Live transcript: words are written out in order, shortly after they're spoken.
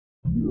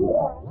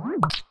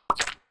The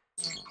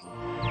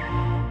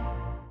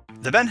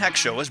Ben Heck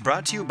Show is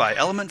brought to you by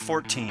Element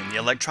 14, the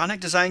electronic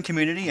design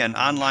community and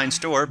online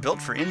store built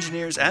for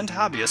engineers and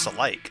hobbyists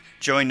alike.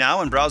 Join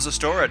now and browse the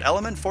store at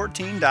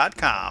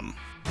element14.com.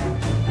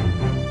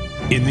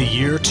 In the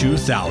year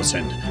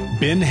 2000,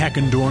 Ben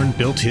Heckendorn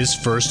built his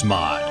first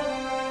mod.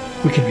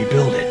 We can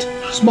rebuild it.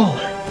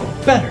 Smaller,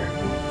 better,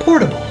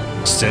 portable.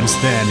 Since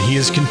then, he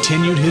has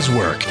continued his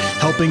work,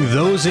 helping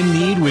those in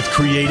need with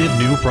creative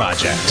new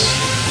projects.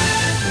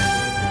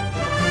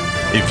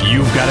 If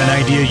you've got an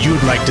idea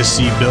you'd like to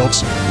see built,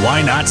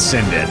 why not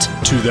send it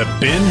to the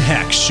Ben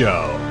Heck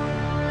Show?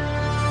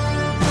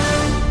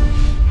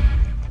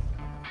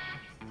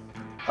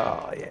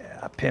 Oh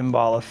yeah,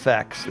 pinball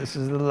effects. This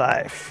is the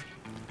life.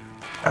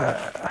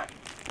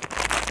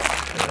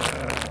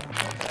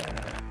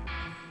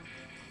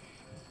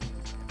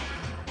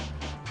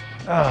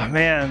 Oh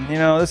man, you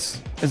know,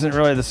 this isn't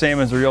really the same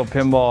as a real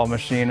pinball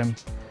machine. I'm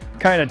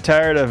kind of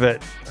tired of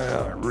it.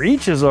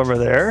 Reach is over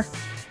there.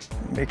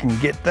 We can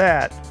get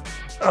that.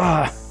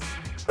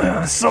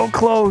 So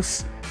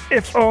close.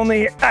 If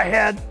only I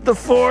had the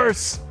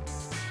force.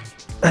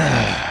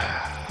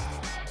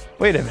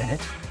 Wait a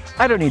minute.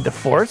 I don't need the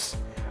force.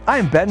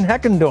 I'm Ben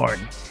Heckendorn.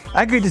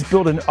 I could just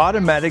build an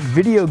automatic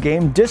video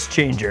game disc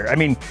changer. I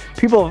mean,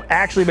 people have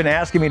actually been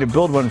asking me to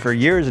build one for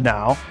years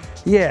now.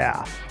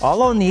 Yeah,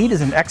 all I'll need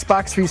is an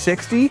Xbox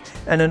 360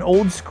 and an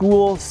old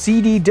school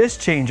CD disc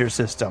changer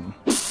system.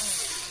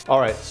 All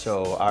right,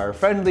 so our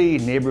friendly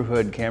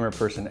neighborhood camera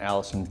person,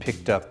 Allison,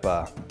 picked up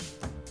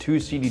 2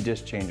 CD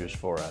disc changers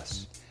for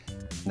us.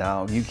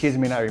 Now, you kids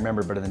may not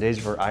remember, but in the days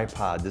of our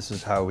iPod, this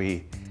is how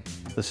we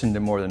listened to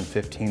more than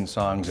 15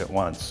 songs at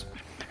once.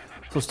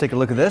 So let's take a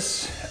look at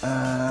this.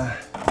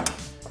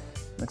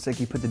 Looks like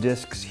you put the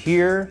discs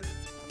here,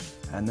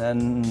 and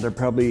then they're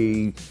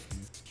probably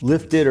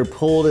lifted or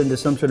pulled into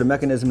some sort of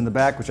mechanism in the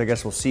back, which I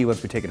guess we'll see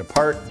once we take it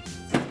apart.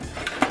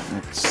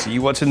 Let's see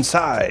what's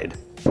inside.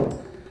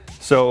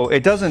 So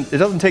it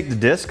doesn't take the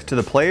disc to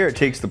the player, it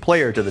takes the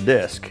player to the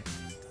disc.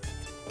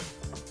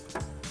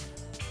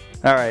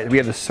 All right, we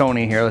have the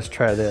Sony here, let's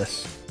try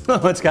this.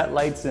 Oh, it's got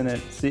lights in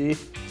it, see?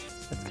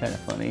 That's kind of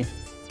funny.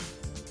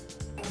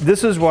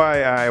 This is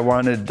why I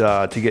wanted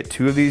to get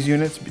 2 of these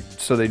units,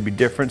 so they'd be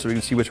different, so we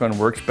can see which one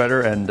works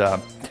better. And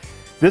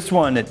this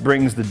one, it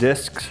brings the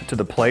discs to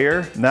the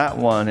player. And that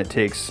one, it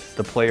takes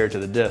the player to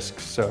the disc.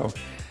 So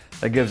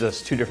that gives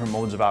us 2 different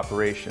modes of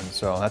operation,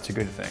 so that's a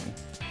good thing.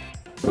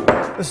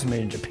 This is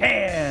made in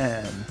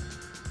Japan.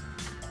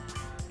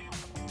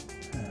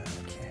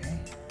 Okay.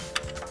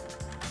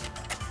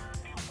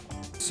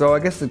 So I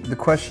guess the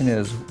question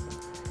is,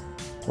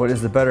 what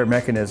is the better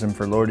mechanism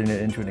for loading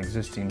it into an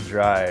existing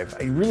drive?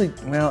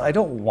 I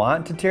don't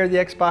want to tear the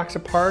Xbox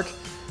apart,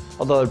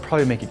 although it'd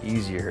probably make it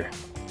easier.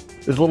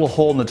 There's a little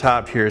hole in the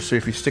top here, so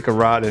if you stick a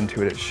rod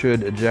into it, it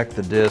should eject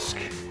the disc.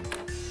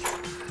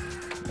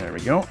 There we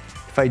go.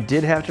 If I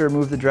did have to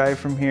remove the drive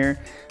from here,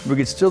 we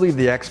could still leave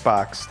the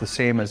Xbox the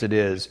same as it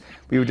is.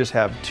 We would just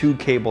have 2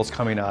 cables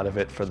coming out of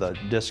it for the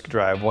disk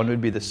drive. One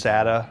would be the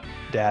SATA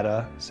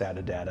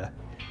data,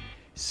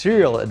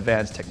 Serial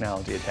Advanced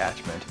Technology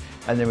Attachment,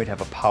 and then we'd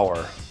have a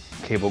power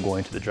cable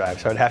going to the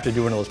drive. So I'd have to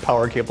do one of those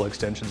power cable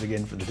extensions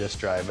again for the disk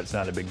drive, but it's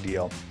not a big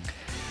deal.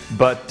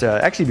 But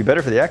actually it'd be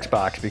better for the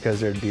Xbox because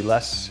there'd be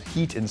less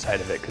heat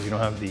inside of it because you don't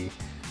have the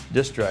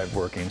disk drive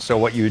working. So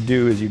what you would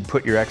do is you'd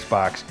put your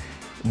Xbox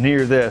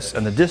near this,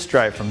 and the disk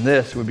drive from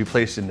this would be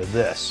placed into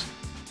this.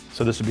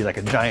 So this would be like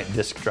a giant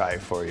disk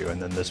drive for you, and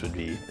then this would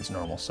be its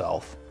normal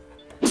self.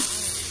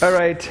 All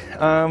right,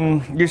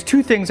 there's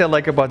 2 things I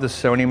like about the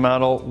Sony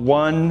model.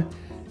 1,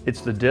 it's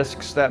the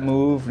discs that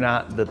move,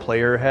 not the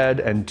player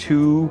head. And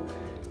 2,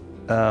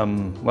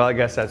 well, I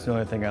guess that's the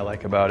only thing I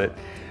like about it.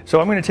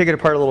 So I'm gonna take it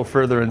apart a little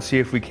further and see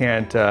if we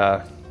can't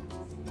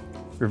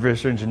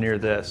reverse engineer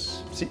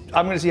this.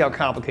 I'm gonna see how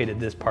complicated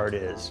this part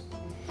is.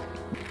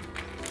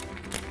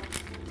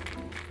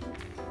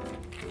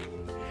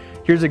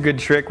 Here's a good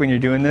trick when you're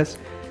doing this.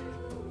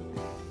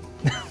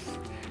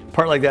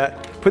 Part like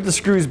that, put the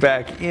screws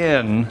back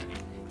in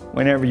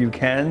whenever you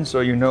can so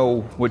you know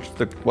what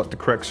the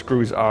correct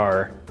screws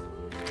are.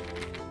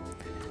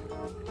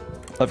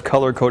 I've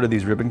color coded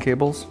these ribbon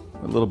cables,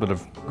 a little bit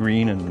of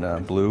green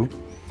and blue.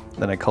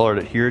 Then I colored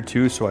it here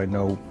too so I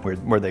know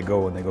where they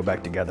go when they go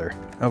back together.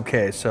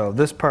 Okay, so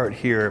this part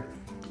here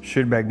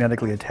should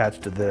magnetically attach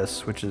to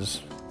this, which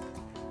is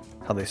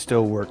how they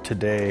still work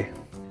today.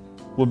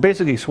 We'll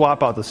basically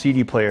swap out the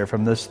CD player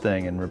from this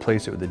thing and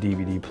replace it with a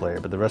DVD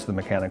player, but the rest of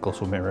the mechanicals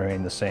will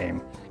remain the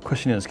same.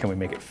 Question is, can we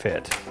make it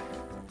fit?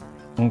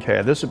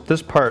 Okay,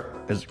 this part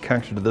is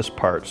connected to this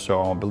part, so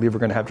I believe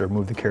we're going to have to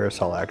remove the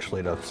carousel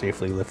actually to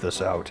safely lift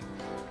this out.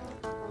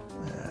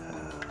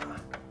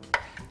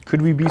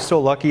 Could we be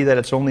so lucky that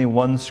it's only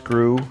 1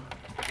 screw?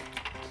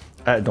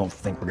 I don't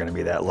think we're going to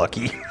be that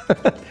lucky.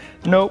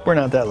 Nope, we're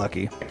not that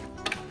lucky.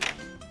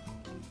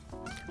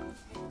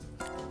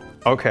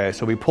 Okay,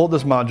 so we pulled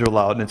this module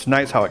out, and it's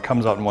nice how it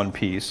comes out in one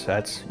piece.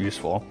 That's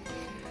useful.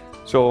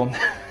 So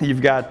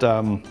you've got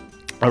a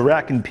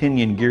rack and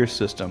pinion gear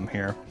system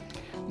here.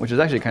 which is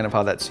actually kind of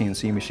how that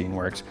CNC machine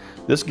works.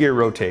 This gear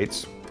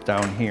rotates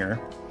down here,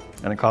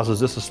 and it causes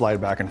this to slide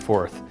back and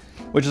forth,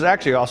 which is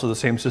actually also the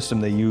same system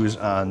they use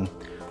on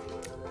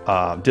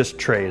disc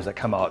trays that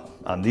come out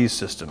on these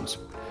systems.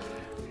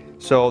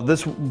 So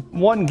this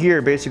one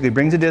gear basically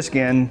brings the disc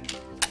in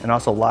and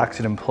also locks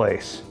it in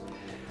place.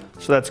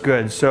 So that's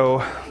good.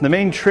 So the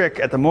main trick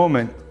at the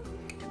moment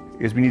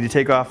is we need to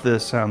take off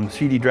this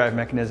CD drive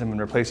mechanism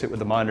and replace it with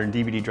the modern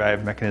DVD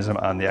drive mechanism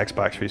on the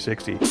Xbox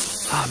 360.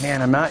 Oh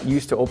man, I'm not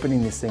used to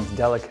opening these things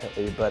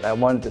delicately, but I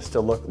want it to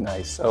still look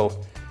nice. So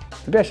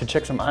maybe I should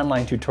check some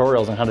online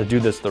tutorials on how to do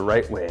this the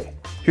right way.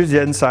 Here's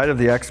the inside of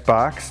the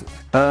Xbox.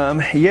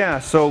 Yeah,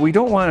 so we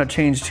don't want to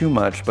change too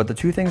much, but the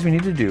two things we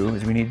need to do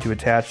is we need to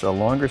attach a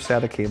longer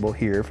SATA cable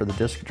here for the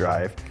disk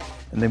drive,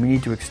 and then we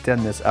need to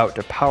extend this out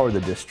to power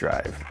the disk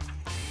drive.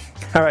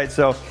 All right,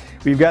 so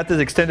we've got this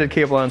extended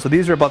cable on, so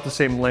these are about the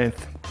same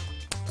length.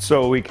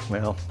 So we can,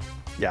 well,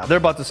 yeah, they're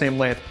about the same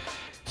length.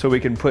 So we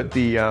can put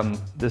the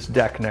this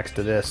deck next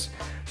to this.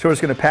 So we're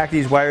just gonna pack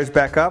these wires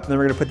back up, and then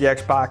we're gonna put the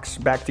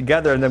Xbox back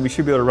together, and then we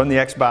should be able to run the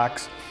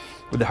Xbox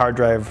with the hard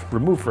drive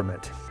removed from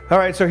it. All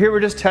right, so here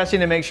we're just testing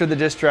to make sure the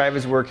disk drive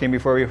is working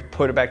before we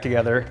put it back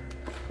together.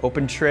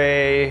 Open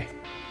tray,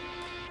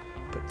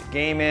 put the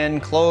game in,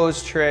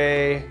 close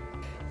tray.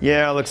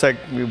 Yeah, it looks like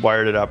we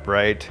wired it up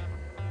right.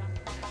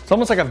 It's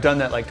almost like I've done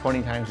that like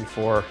 20 times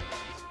before.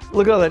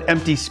 Look at all that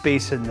empty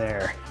space in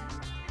there.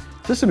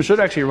 System should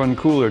actually run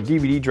cooler.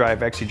 DVD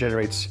drive actually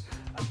generates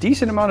a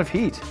decent amount of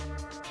heat.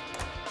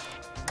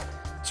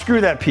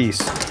 Screw that piece.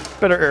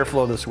 Better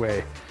airflow this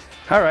way.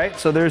 All right,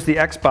 so there's the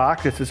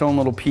Xbox. It's its own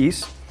little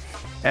piece.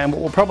 And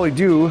what we'll probably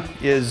do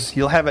is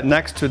you'll have it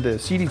next to the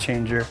CD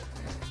changer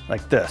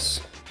like this.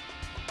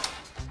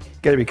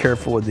 Gotta be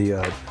careful with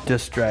the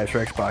disk drives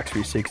for Xbox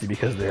 360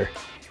 because they're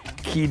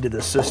keyed to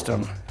the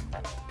system.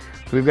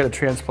 So we've got to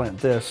transplant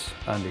this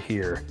onto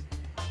here.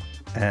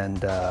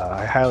 And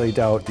I highly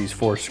doubt these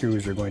 4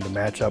 screws are going to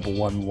match up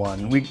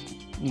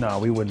 1-1. No,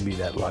 we wouldn't be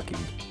that lucky.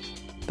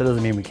 That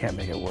doesn't mean we can't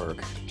make it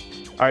work.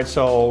 All right,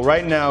 so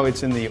right now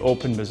it's in the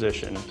open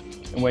position.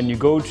 And when you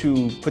go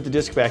to put the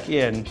disc back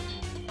in,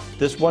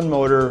 this one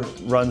motor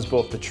runs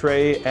both the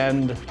tray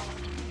and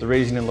the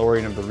raising and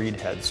lowering of the read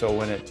head. So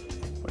when it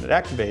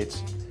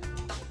activates,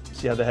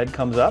 see how the head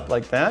comes up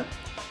like that?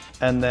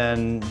 And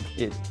then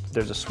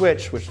there's a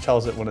switch which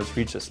tells it when it's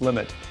reached its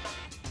limit.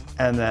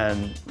 And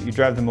then you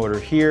drive the motor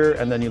here,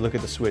 and then you look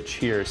at the switch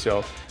here.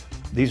 So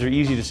these are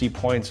easy to see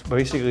points.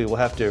 Basically, we'll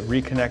have to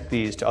reconnect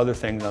these to other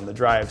things on the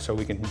drive so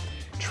we can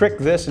trick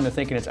this into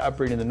thinking it's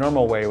operating the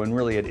normal way when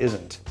really it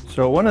isn't.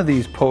 So one of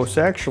these posts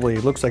actually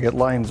looks like it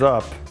lines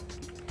up,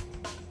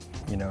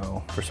 you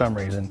know, for some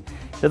reason.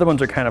 The other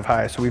ones are kind of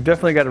high, so we've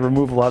definitely got to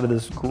remove a lot of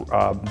this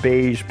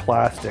beige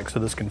plastic so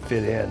this can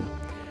fit in.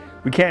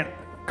 We can't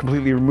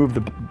completely remove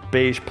the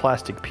beige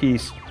plastic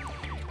piece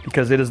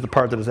because it is the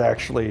part that is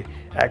actually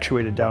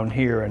actuated down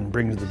here and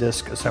brings the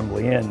disc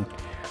assembly in,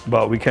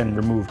 but we can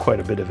remove quite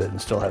a bit of it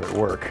and still have it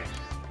work.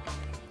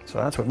 So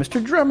that's what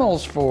Mr.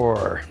 Dremel's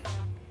for.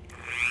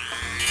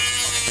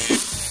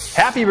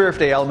 Happy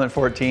birthday, Element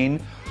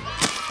 14.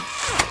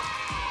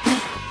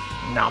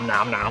 Nom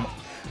nom nom.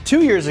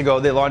 2 years ago,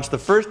 they launched the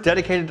first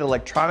dedicated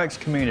electronics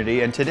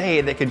community, and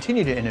today they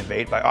continue to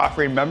innovate by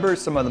offering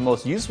members some of the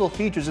most useful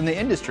features in the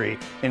industry,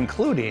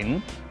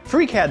 including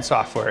FreeCAD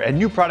software and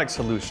new product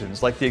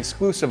solutions like the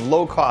exclusive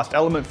low-cost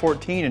Element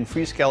 14 and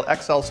Freescale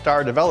XL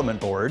Star development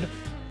board,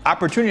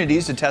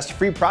 opportunities to test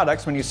free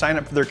products when you sign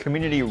up for their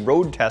community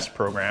road test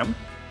program,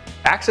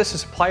 access to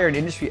supplier and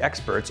industry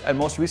experts, and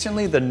most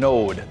recently the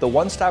Node, the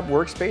one-stop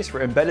workspace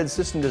for embedded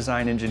system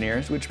design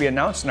engineers, which we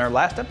announced in our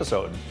last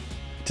episode.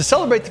 To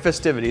celebrate the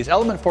festivities,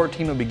 Element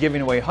 14 will be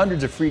giving away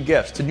hundreds of free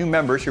gifts to new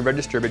members who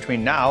register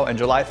between now and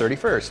July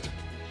 31st.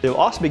 They will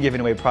also be giving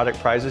away product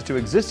prizes to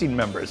existing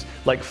members,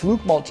 like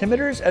Fluke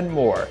multimeters and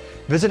more.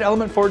 Visit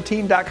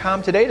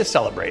element14.com today to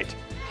celebrate.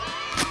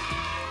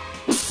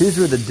 Here's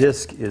where the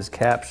disc is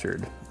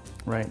captured,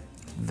 right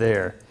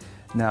there.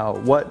 Now,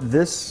 what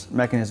this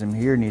mechanism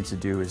here needs to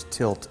do is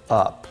tilt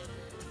up.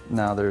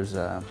 Now, there's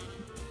a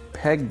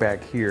peg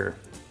back here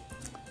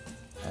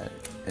that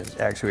is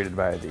actuated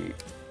by the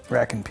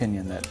rack and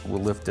pinion that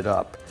will lift it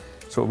up.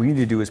 So what we need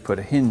to do is put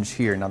a hinge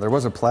here. Now, there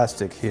was a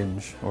plastic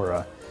hinge or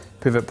a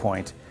pivot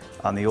point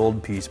on the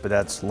old piece, but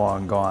that's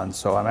long gone.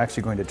 So I'm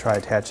actually going to try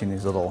attaching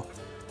these little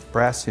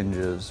brass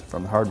hinges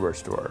from the hardware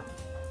store.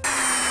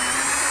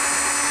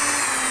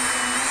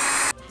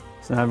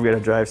 So now I've got to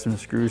drive some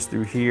screws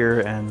through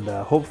here, and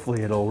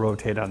hopefully it'll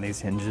rotate on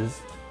these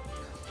hinges.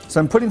 So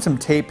I'm putting some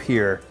tape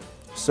here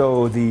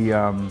so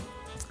the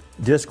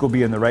disc will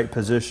be in the right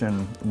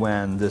position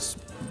when this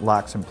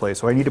locks in place.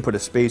 So I need to put a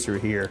spacer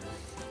here.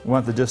 I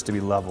want the disc to be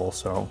level,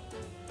 so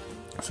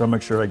I'll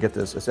make sure I get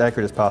this as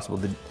accurate as possible.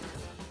 The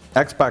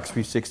Xbox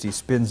 360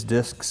 spins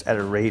discs at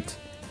a rate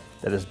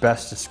that is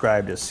best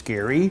described as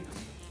scary,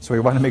 so we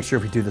want to make sure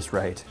we do this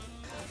right.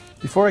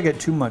 Before I get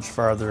too much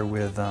farther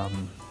with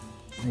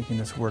making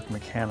this work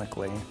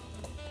mechanically,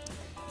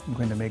 I'm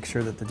going to make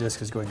sure that the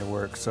disc is going to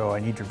work. So I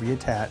need to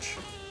reattach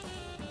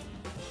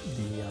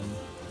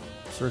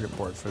the circuit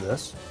board for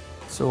this.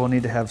 So we'll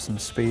need to have some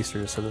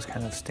spacers so this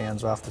kind of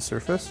stands off the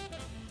surface,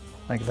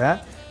 like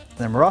that. And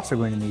then we're also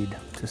going to need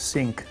to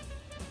sync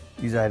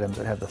these items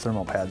that have the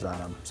thermal pads on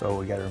them. So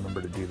we gotta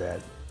remember to do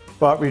that.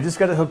 But we just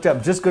got it hooked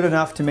up just good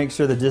enough to make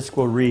sure the disc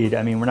will read.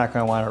 I mean, we're not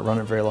gonna want to run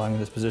it very long in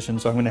this position,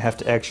 so I'm gonna have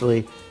to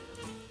actually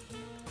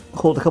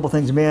hold a couple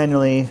things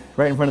manually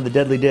right in front of the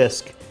deadly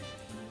disc.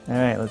 All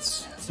right,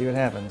 let's see what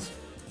happens.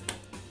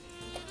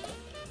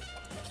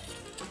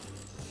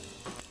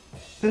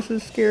 This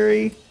is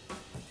scary.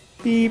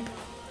 Beep.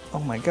 Oh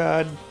my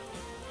God.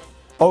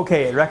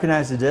 Okay, it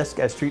recognized the disc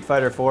as Street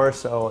Fighter 4,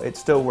 so it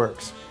still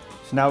works.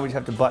 So now we just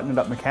have to button it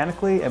up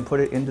mechanically and put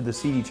it into the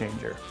CD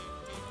changer.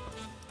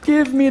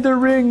 Give me the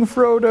ring,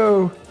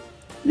 Frodo.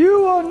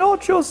 You are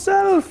not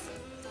yourself.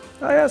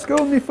 I ask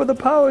only for the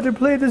power to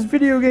play this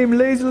video game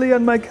lazily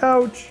on my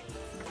couch.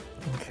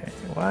 Okay,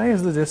 why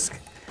is the disc...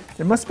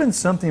 There must have been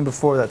something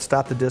before that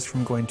stopped the disc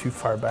from going too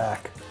far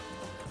back.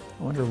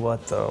 I wonder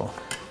what, though.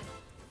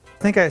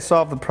 I think I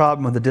solved the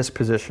problem with the disc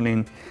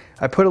positioning.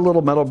 I put a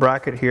little metal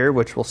bracket here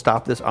which will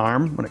stop this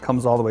arm when it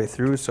comes all the way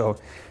through, so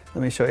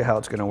let me show you how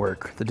it's going to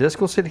work. The disc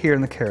will sit here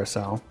in the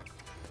carousel.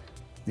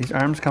 These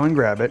arms come and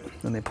grab it,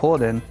 then they pull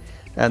it in,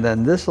 and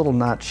then this little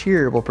notch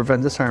here will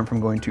prevent this arm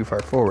from going too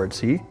far forward,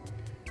 see?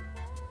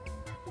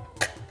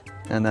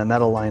 And then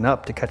that'll line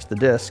up to catch the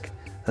disc,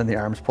 then the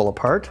arms pull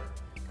apart,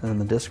 and then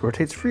the disc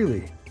rotates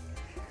freely.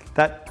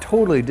 That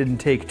totally didn't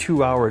take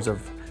 2 hours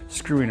of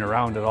screwing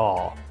around at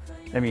all.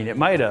 I mean, it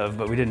might have,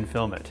 but we didn't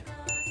film it.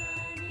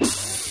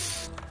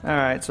 All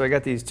right, so I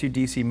got these 2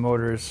 DC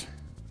motors.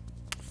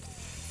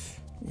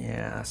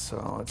 Yeah,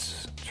 so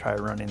let's try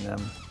running them.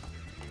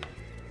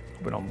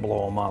 Hope we don't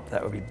blow them up,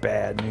 that would be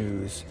bad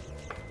news.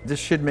 This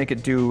should make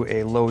it do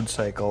a load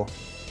cycle.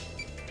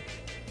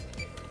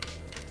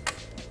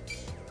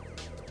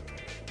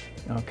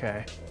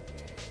 Okay.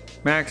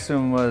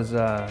 Maximum was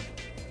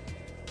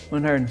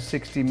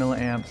 160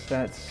 milliamps.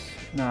 That's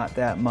not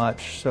that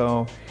much.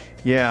 So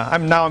yeah,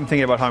 now I'm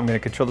thinking about how I'm going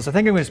to control this. I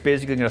think I'm just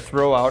basically going to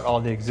throw out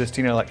all the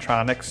existing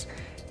electronics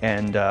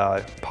and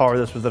power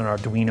this with an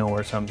Arduino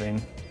or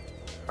something.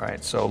 All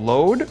right, so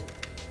load.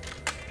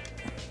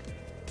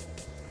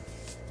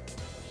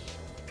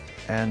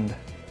 And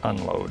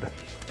unload.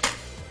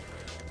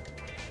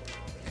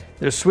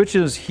 There's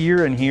switches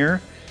here and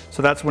here,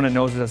 so that's when it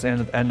knows it's at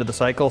the end of the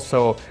cycle.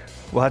 So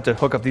we'll have to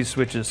hook up these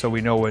switches so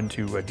we know when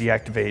to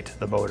deactivate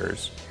the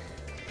motors.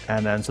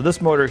 And then, so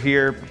this motor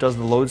here does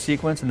the load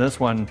sequence, and this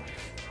one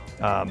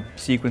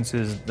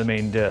sequences the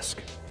main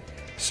disc.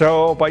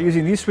 So by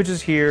using these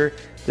switches here,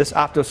 this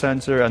opto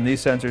sensor, and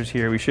these sensors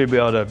here, we should be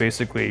able to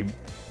basically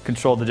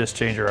control the disc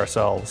changer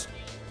ourselves.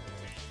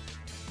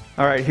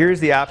 All right, here's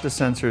the opto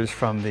sensors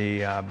from the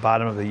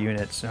bottom of the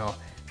unit. So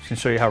I'm just gonna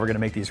show you how we're gonna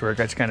make these work.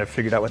 I just kind of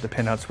figured out what the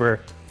pinouts were.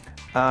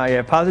 You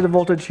have positive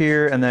voltage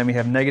here, and then we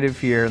have negative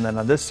here, and then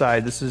on this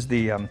side, this is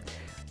the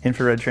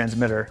infrared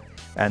transmitter,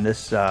 and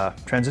this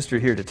transistor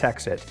here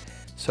detects it.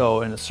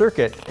 So in the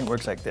circuit, it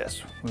works like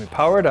this. When we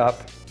power it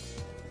up,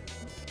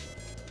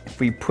 if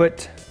we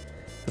put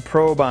the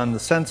probe on the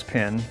sense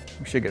pin,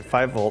 we should get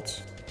 5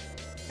 volts.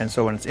 And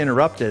so when it's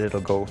interrupted, it'll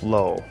go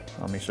low.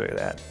 Let me show you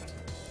that.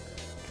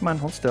 Come on,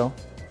 hold still.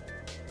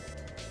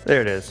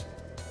 There it is.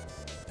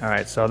 All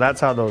right, so that's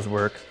how those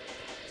work.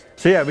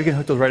 So yeah, we can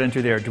hook those right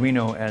into the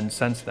Arduino and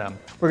sense them.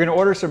 We're gonna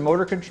order some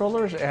motor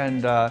controllers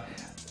and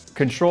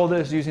control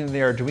this using the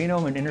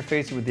Arduino and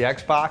interface it with the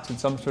Xbox and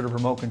some sort of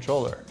remote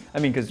controller. I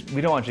mean, because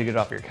we don't want you to get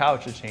off your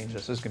couch to change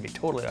this. This is gonna be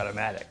totally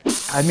automatic.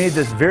 I made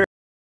this very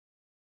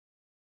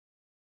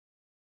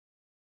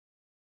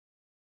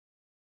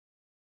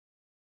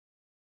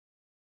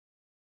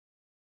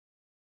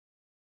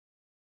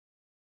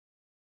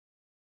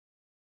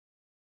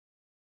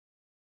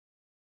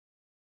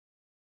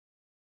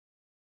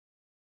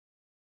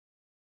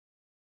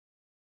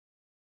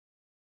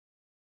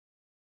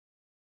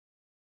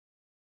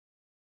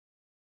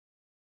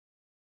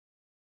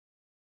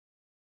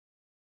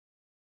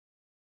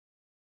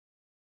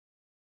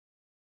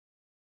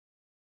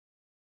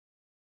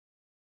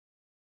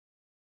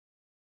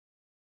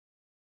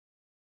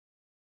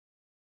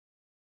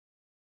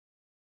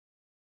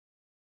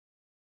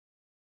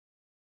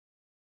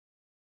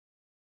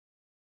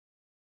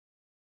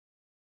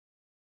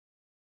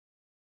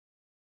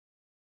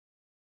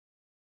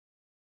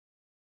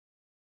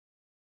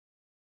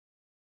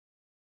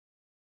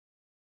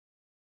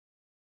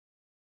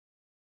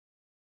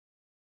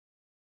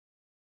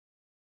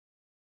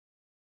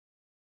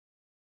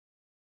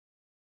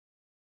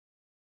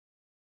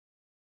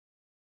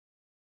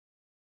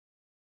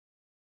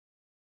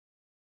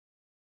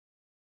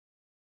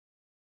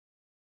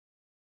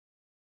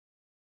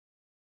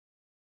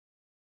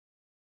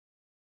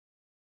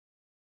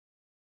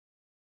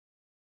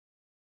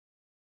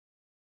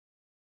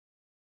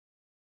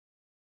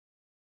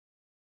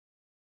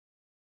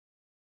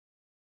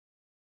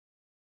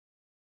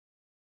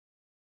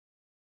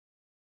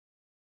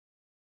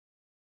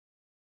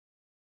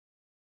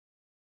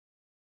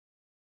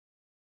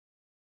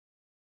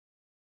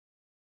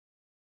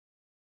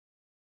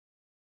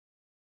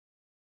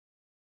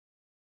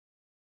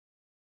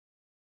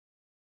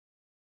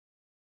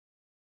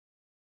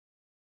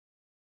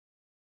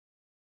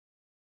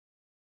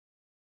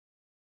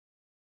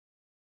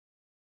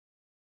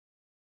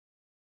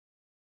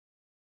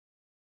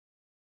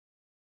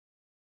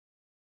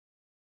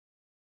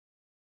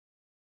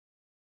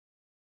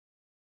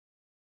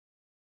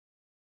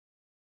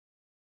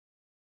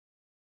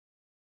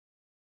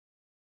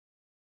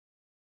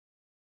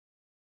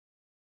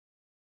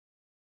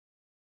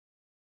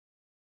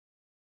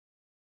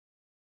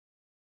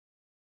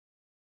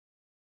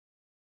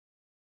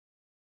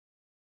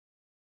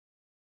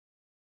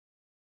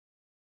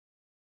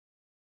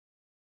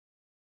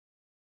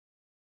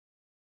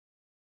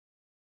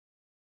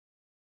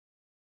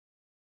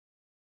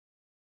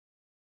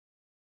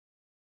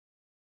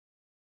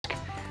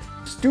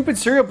Stupid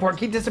serial port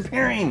keep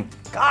disappearing.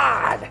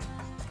 God.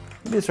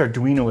 Maybe this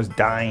Arduino is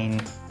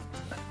dying.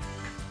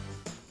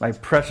 My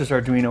precious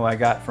Arduino I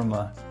got from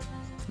a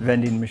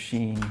vending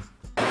machine. You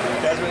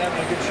guys been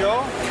having a good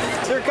show?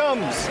 Here it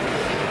comes.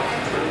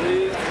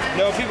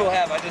 No, people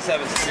have. I just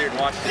haven't sat here and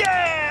watched it.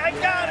 Yeah, I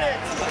got it!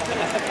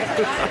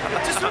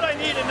 Just what I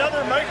need,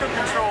 another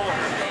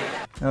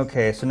microcontroller.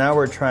 Okay, so now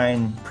we're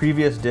trying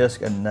previous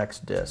disk and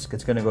next disk.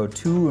 It's gonna go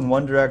 2 in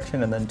one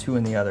direction and then 2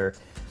 in the other.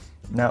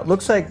 Now it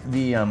looks like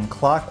the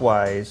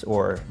clockwise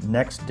or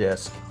next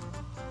disk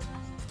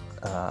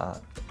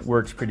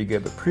works pretty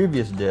good, but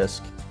previous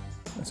disk,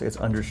 let's say it's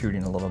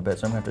undershooting a little bit,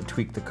 so I'm gonna have to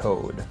tweak the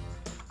code.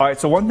 All right,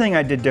 so one thing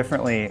I did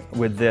differently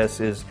with this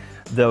is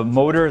the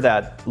motor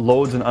that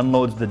loads and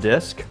unloads the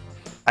disk,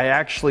 I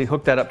actually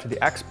hooked that up to the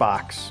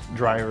Xbox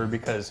driver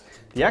because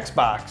the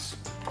Xbox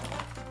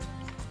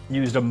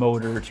used a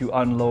motor to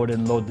unload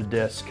and load the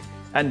disk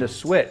and to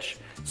switch.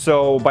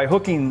 So by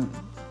hooking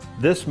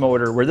this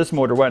motor, where this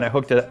motor went, I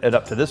hooked it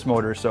up to this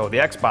motor, so the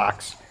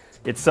Xbox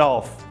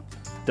itself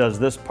does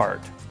this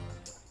part.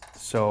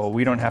 So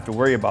we don't have to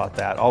worry about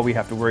that. All we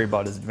have to worry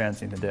about is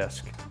advancing the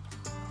disk.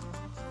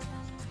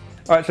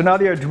 All right, so now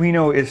the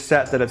Arduino is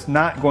set that it's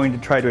not going to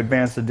try to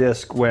advance the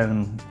disk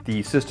when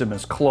the system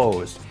is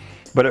closed.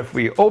 But if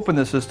we open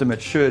the system,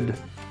 it should...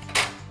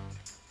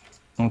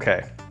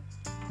 Okay.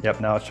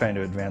 Yep, now it's trying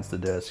to advance the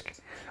disk.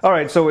 All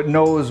right, so it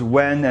knows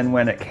when and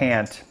when it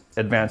can't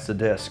advance the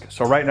disk.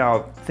 So right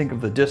now, think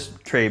of the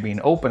disk tray being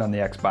open on the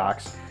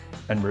Xbox,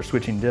 and we're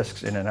switching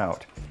disks in and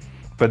out.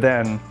 But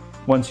then,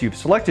 once you've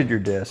selected your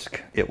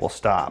disk, it will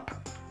stop.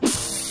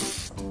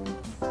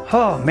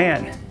 Oh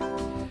man.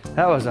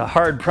 That was a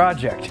hard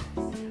project,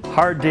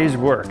 hard day's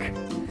work.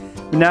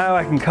 Now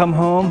I can come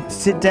home,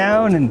 sit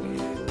down, and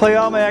play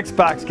all my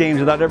Xbox games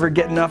without ever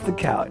getting off the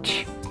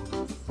couch.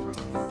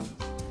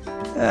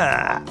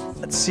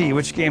 Let's see,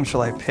 which game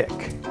shall I pick?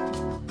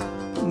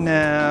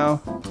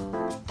 No,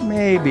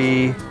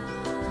 maybe,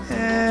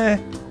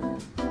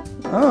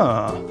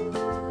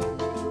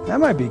 oh, that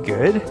might be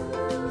good.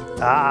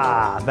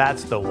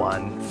 That's the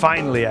one.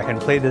 Finally, I can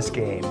play this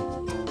game.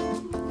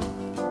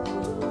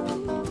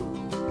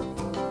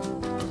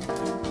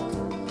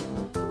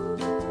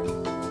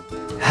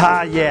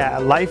 Yeah,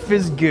 life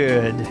is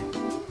good.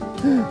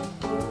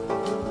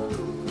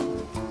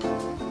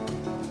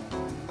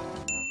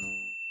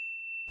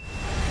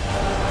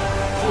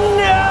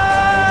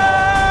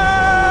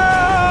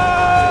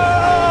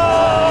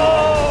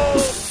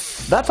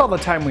 That's all the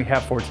time we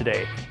have for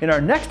today. In our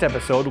next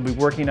episode, we'll be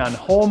working on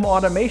home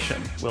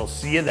automation. We'll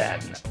see you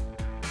then.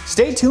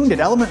 Stay tuned at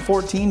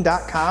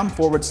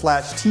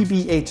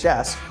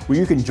element14.com/TBHS, where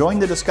you can join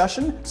the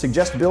discussion,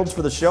 suggest builds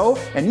for the show,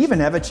 and even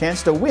have a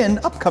chance to win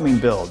upcoming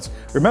builds.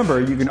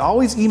 Remember, you can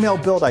always email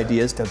build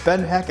ideas to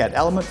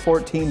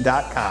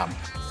benheck@element14.com.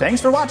 Thanks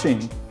for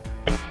watching.